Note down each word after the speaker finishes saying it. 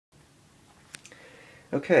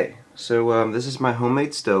Okay, so this is my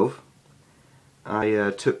homemade stove.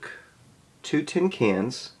 I took 2 tin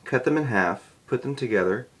cans, cut them in half, put them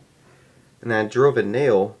together, and I drove a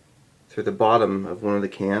nail through the bottom of one of the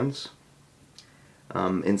cans.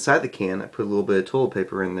 Inside the can I put a little bit of toilet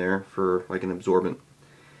paper in there for like an absorbent.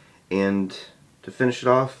 And to finish it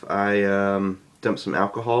off I dumped some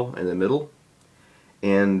alcohol in the middle.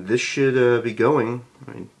 And this should be going,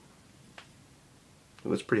 it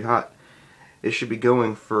was pretty hot. It should be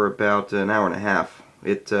going for about an hour and a half.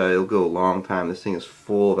 It'll go a long time. This thing is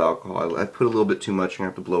full of alcohol. I put a little bit too much. I'm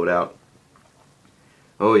going to have to blow it out.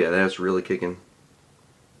 Oh yeah, that's really kicking.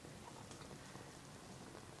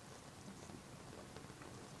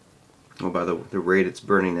 Oh, by the rate it's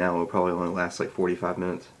burning now, it'll probably only last like 45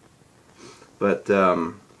 minutes. But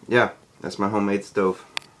yeah, that's my homemade stove.